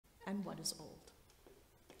and what is old.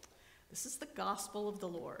 This is the gospel of the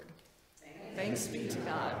Lord. Thanks be to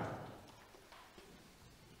God.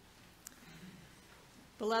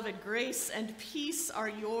 Beloved, grace and peace are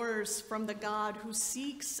yours from the God who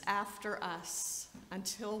seeks after us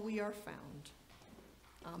until we are found.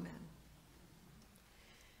 Amen.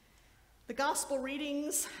 The gospel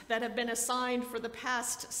readings that have been assigned for the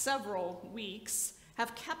past several weeks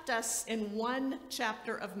have kept us in one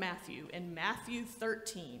chapter of Matthew, in Matthew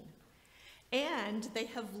 13, and they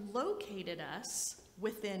have located us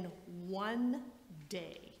within one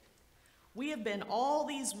day. We have been all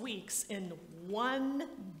these weeks in one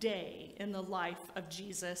day in the life of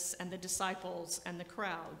Jesus and the disciples and the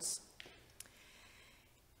crowds.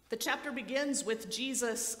 The chapter begins with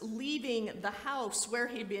Jesus leaving the house where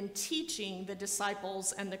he'd been teaching the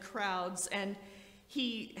disciples and the crowds, and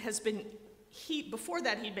before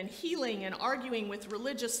that he'd been healing and arguing with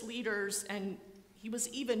religious leaders, and he was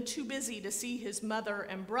even too busy to see his mother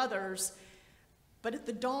and brothers. But at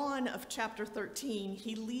the dawn of chapter 13,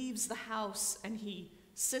 he leaves the house and he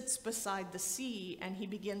sits beside the sea and he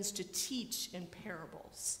begins to teach in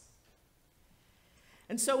parables.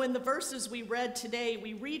 And so in the verses we read today,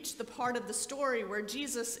 we reach the part of the story where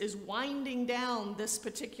Jesus is winding down this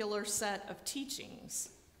particular set of teachings.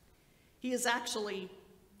 He has actually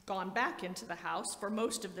gone back into the house for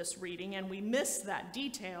most of this reading, and we miss that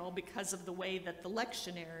detail because of the way that the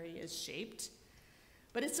lectionary is shaped.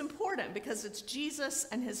 But it's important because it's Jesus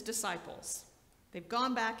and his disciples. They've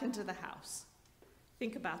gone back into the house.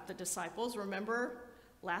 Think about the disciples. Remember,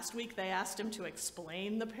 last week they asked him to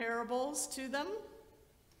explain the parables to them.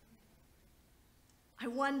 I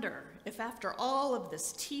wonder if after all of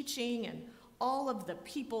this teaching and all of the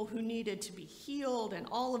people who needed to be healed and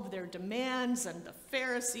all of their demands and the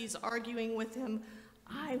Pharisees arguing with him,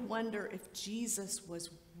 I wonder if Jesus was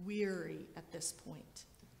weary at this point.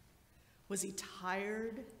 Was he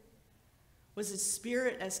tired? Was his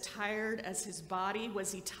spirit as tired as his body?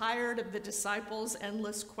 Was he tired of the disciples'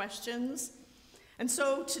 endless questions? And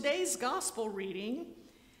so today's gospel reading,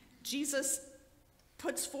 Jesus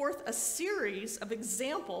puts forth a series of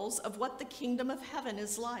examples of what the kingdom of heaven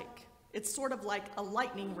is like. It's sort of like a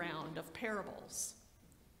lightning round of parables.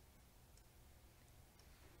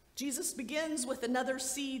 Jesus begins with another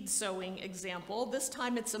seed sowing example. This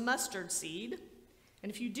time it's a mustard seed.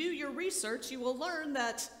 And if you do your research, you will learn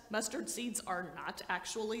that mustard seeds are not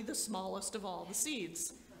actually the smallest of all the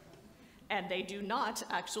seeds. And they do not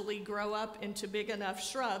actually grow up into big enough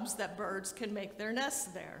shrubs that birds can make their nests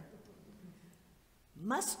there.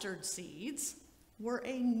 Mustard seeds were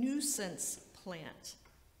a nuisance plant.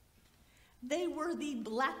 They were the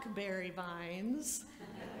blackberry vines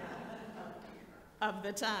of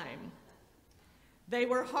the time. They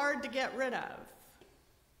were hard to get rid of.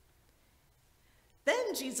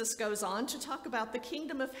 Then Jesus goes on to talk about the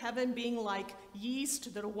kingdom of heaven being like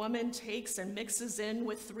yeast that a woman takes and mixes in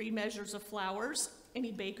with 3 measures of flours.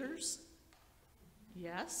 Any bakers?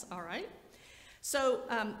 Yes, all right. So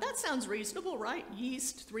that sounds reasonable, right?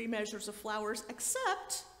 Yeast, 3 measures of flours,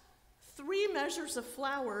 except 3 measures of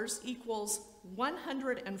flours equals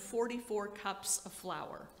 144 cups of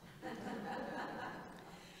flour.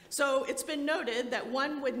 So it's been noted that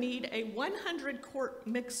one would need a 100-quart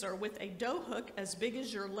mixer with a dough hook as big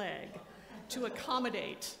as your leg to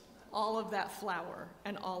accommodate all of that flour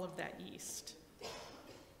and all of that yeast.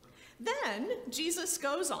 Then Jesus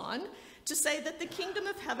goes on to say that the kingdom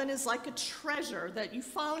of heaven is like a treasure that you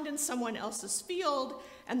found in someone else's field,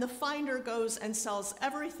 and the finder goes and sells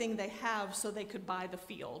everything they have so they could buy the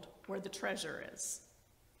field where the treasure is.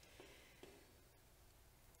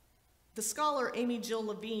 The scholar Amy Jill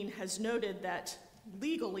Levine has noted that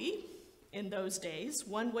legally, in those days,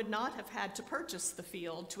 one would not have had to purchase the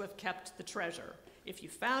field to have kept the treasure. If you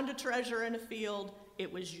found a treasure in a field,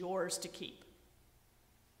 it was yours to keep.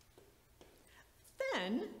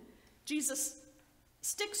 Then Jesus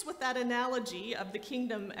sticks with that analogy of the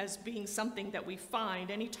kingdom as being something that we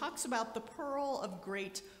find, and he talks about the pearl of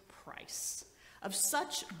great price, of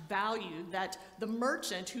such value that the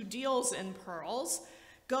merchant who deals in pearls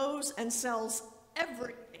goes and sells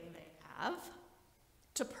everything they have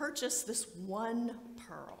to purchase this one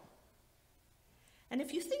pearl. And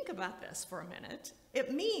if you think about this for a minute,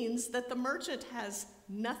 it means that the merchant has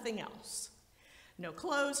nothing else. No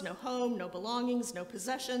clothes, no home, no belongings, no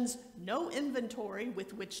possessions, no inventory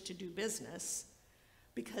with which to do business,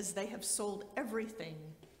 because they have sold everything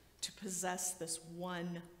to possess this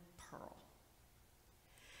one pearl.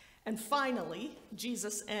 And finally,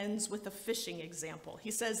 Jesus ends with a fishing example.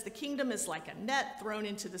 He says the kingdom is like a net thrown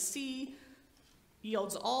into the sea,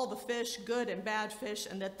 yields all the fish, good and bad fish,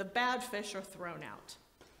 and that the bad fish are thrown out.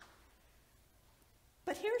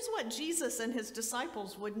 But here's what Jesus and his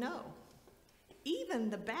disciples would know. Even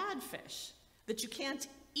the bad fish that you can't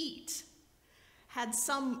eat had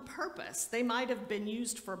some purpose. They might have been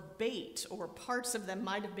used for bait, or parts of them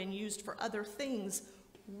might have been used for other things.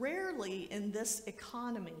 Rarely in this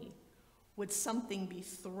economy would something be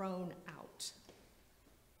thrown out.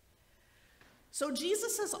 So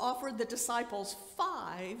Jesus has offered the disciples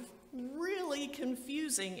 5 really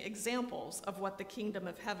confusing examples of what the kingdom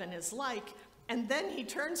of heaven is like, and then he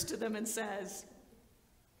turns to them and says,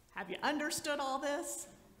 "Have you understood all this?"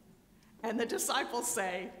 And the disciples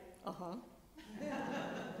say, "Uh-huh."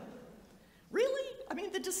 Really? I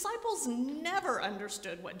mean, the disciples never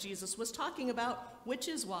understood what Jesus was talking about, which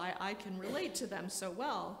is why I can relate to them so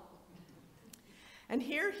well. And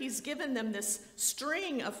here he's given them this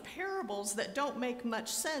string of parables that don't make much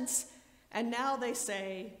sense, and now they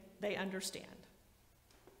say they understand.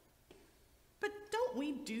 But don't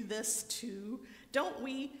we do this too? Don't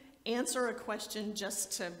we answer a question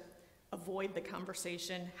just to avoid the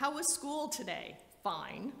conversation? How was school today?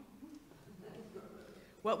 Fine.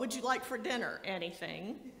 What would you like for dinner?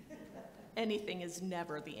 Anything. Anything is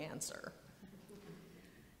never the answer.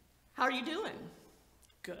 How are you doing?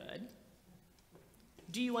 Good.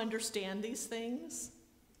 Do you understand these things?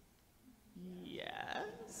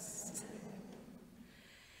 Yes.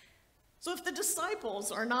 So if the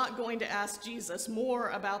disciples are not going to ask Jesus more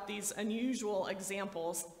about these unusual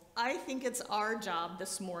examples, I think it's our job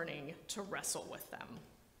this morning to wrestle with them.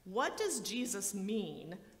 What does Jesus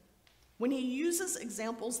mean when he uses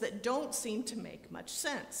examples that don't seem to make much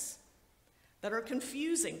sense, that are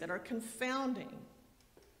confusing, that are confounding?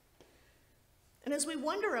 And as we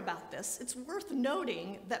wonder about this, it's worth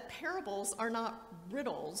noting that parables are not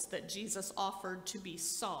riddles that Jesus offered to be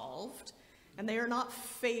solved, and they are not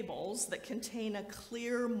fables that contain a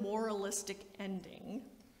clear moralistic ending.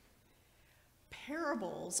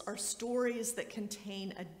 Parables are stories that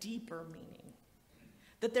contain a deeper meaning,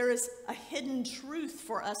 that there is a hidden truth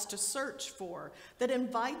for us to search for, that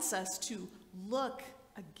invites us to look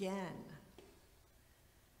again.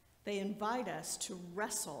 They invite us to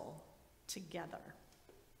wrestle together.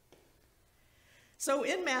 So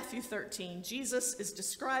in Matthew 13, Jesus is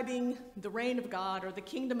describing the reign of God, or the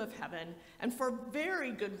kingdom of heaven, and for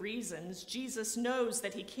very good reasons, Jesus knows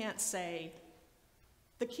that he can't say,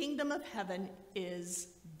 "The kingdom of heaven is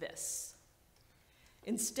this."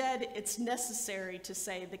 Instead, it's necessary to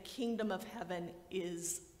say the kingdom of heaven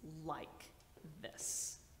is like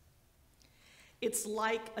this. It's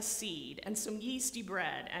like a seed and some yeasty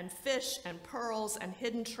bread and fish and pearls and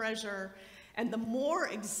hidden treasure. And the more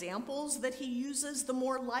examples that he uses, the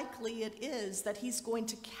more likely it is that he's going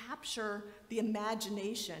to capture the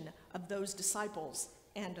imagination of those disciples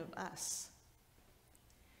and of us.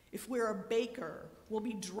 If we're a baker, we'll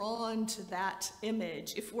be drawn to that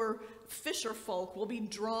image. If we're fisher folk, we'll be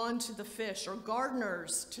drawn to the fish, or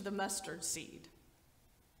gardeners to the mustard seed.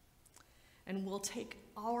 And we'll take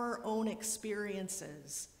our own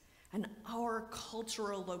experiences and our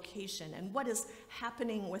cultural location and what is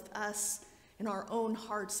happening with us in our own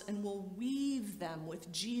hearts, and we'll weave them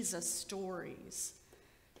with Jesus' stories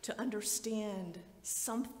to understand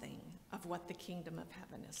something of what the kingdom of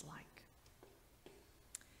heaven is like.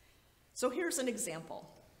 So here's an example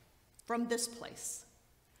from this place.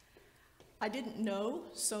 I didn't know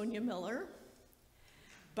Sonia Miller,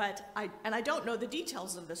 but I don't know the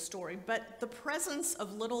details of this story, but the presence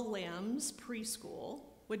of Little Lambs preschool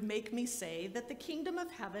would make me say that the kingdom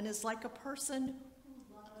of heaven is like a person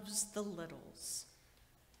who loves the littles.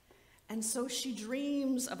 And so she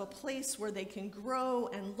dreams of a place where they can grow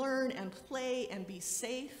and learn and play and be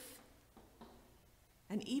safe.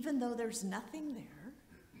 And even though there's nothing there,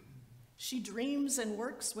 she dreams and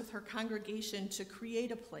works with her congregation to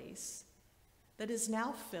create a place that is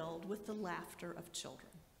now filled with the laughter of children.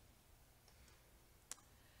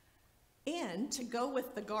 And to go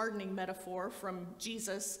with the gardening metaphor from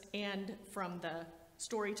Jesus and from the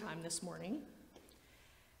story time this morning,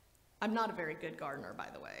 I'm not a very good gardener, by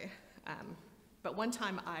the way, but one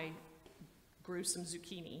time I grew some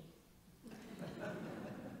zucchini,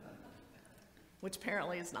 which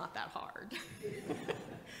apparently is not that hard.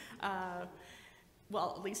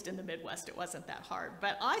 Well, at least in the Midwest, it wasn't that hard.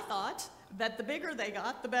 But I thought that the bigger they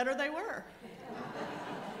got, the better they were.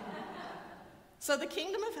 So the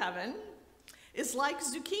kingdom of heaven is like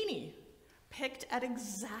zucchini, picked at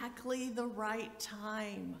exactly the right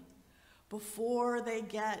time, before they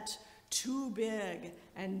get too big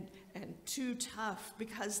and too tough,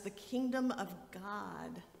 because the kingdom of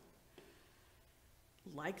God,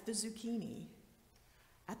 like the zucchini,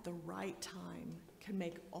 at the right time can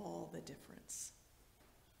make all the difference.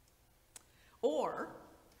 Or,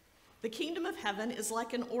 the kingdom of heaven is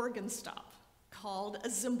like an organ stop called a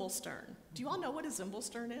zimbalstern. Do you all know what a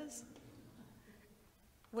zimbalstern is?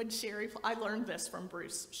 I learned this from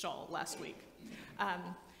Bruce Shaw last week.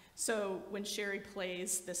 So when Sherry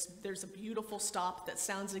plays this, there's a beautiful stop that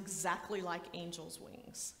sounds exactly like angel's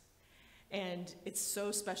wings. And it's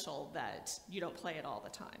so special that you don't play it all the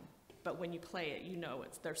time. But when you play it, you know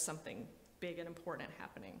there's something big and important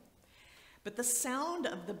happening. But the sound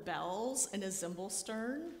of the bells in a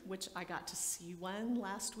zimbalstern, which I got to see one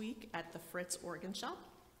last week at the Fritz Organ Shop,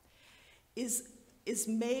 is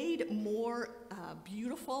made more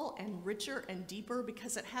beautiful and richer and deeper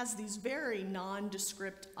because it has these very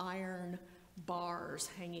nondescript iron bars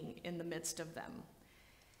hanging in the midst of them.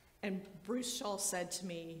 And Bruce Shaw said to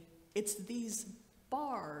me, it's these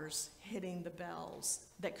bars hitting the bells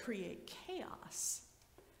that create chaos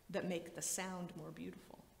that make the sound more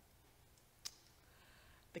beautiful.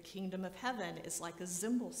 The kingdom of heaven is like a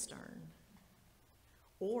zimbalstern,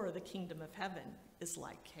 or the kingdom of heaven is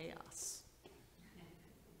like chaos.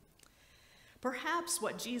 Perhaps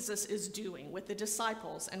what Jesus is doing with the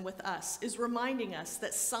disciples and with us is reminding us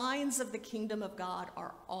that signs of the kingdom of God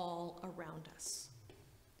are all around us,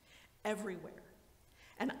 everywhere.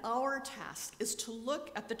 And our task is to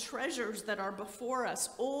look at the treasures that are before us,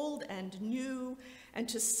 old and new, and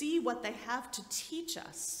to see what they have to teach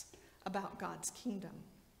us about God's kingdom.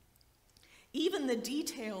 Even the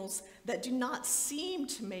details that do not seem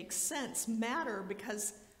to make sense matter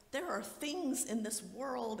because there are things in this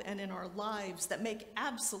world and in our lives that make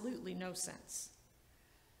absolutely no sense,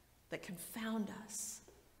 that confound us,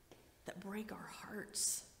 that break our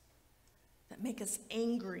hearts, that make us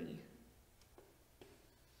angry.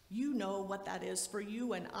 You know what that is for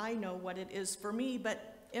you, and I know what it is for me,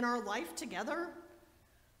 but in our life together,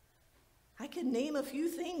 I can name a few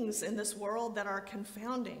things in this world that are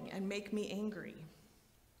confounding and make me angry,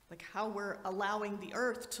 like how we're allowing the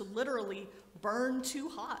earth to literally burn too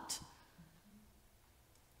hot,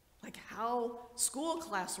 like how school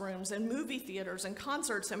classrooms and movie theaters and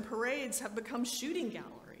concerts and parades have become shooting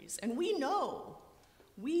galleries. And we know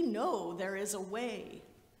there is a way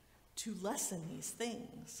to lessen these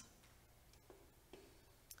things.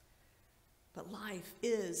 But life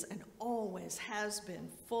is and always has been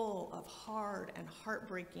full of hard and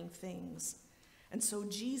heartbreaking things. And so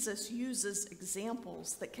Jesus uses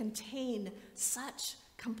examples that contain such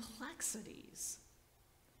complexities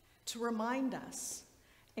to remind us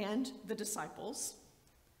and the disciples,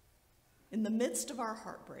 in the midst of our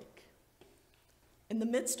heartbreak, in the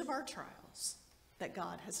midst of our trials, that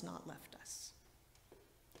God has not left us,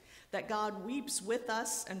 that God weeps with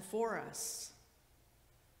us and for us.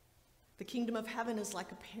 The kingdom of heaven is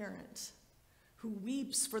like a parent who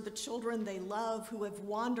weeps for the children they love who have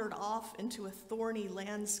wandered off into a thorny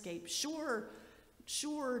landscape, sure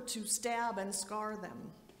to stab and scar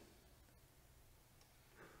them.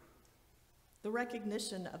 The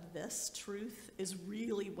recognition of this truth is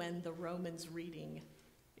really when the Romans reading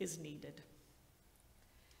is needed.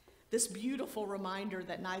 This beautiful reminder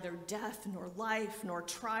that neither death nor life nor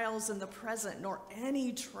trials in the present nor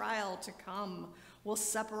any trial to come will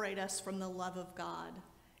separate us from the love of God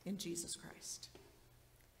in Jesus Christ.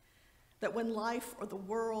 That when life or the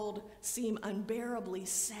world seem unbearably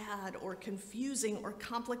sad or confusing or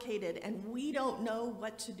complicated and we don't know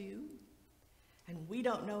what to do and we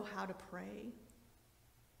don't know how to pray,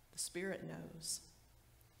 the Spirit knows.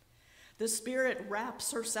 The Spirit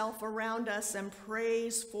wraps herself around us and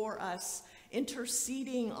prays for us,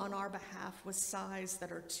 interceding on our behalf with sighs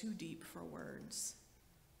that are too deep for words.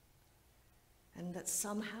 And that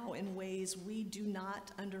somehow in ways we do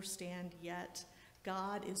not understand yet,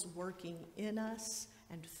 God is working in us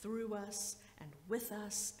and through us and with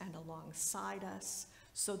us and alongside us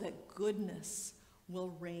so that goodness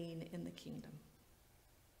will reign in the kingdom.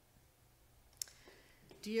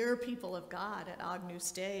 Dear people of God at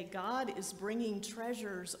Agnus Dei, God is bringing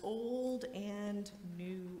treasures old and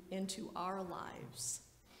new into our lives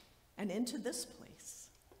and into this place.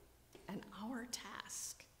 And our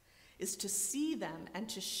task is to see them and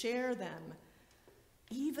to share them,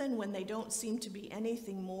 even when they don't seem to be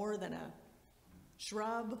anything more than a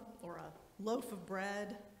shrub or a loaf of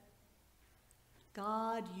bread.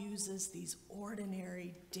 God uses these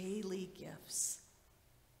ordinary daily gifts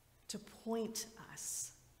to point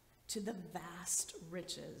us to the vast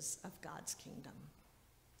riches of God's kingdom.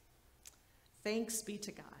 Thanks be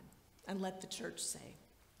to God, and let the church say,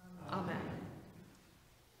 Amen. Amen.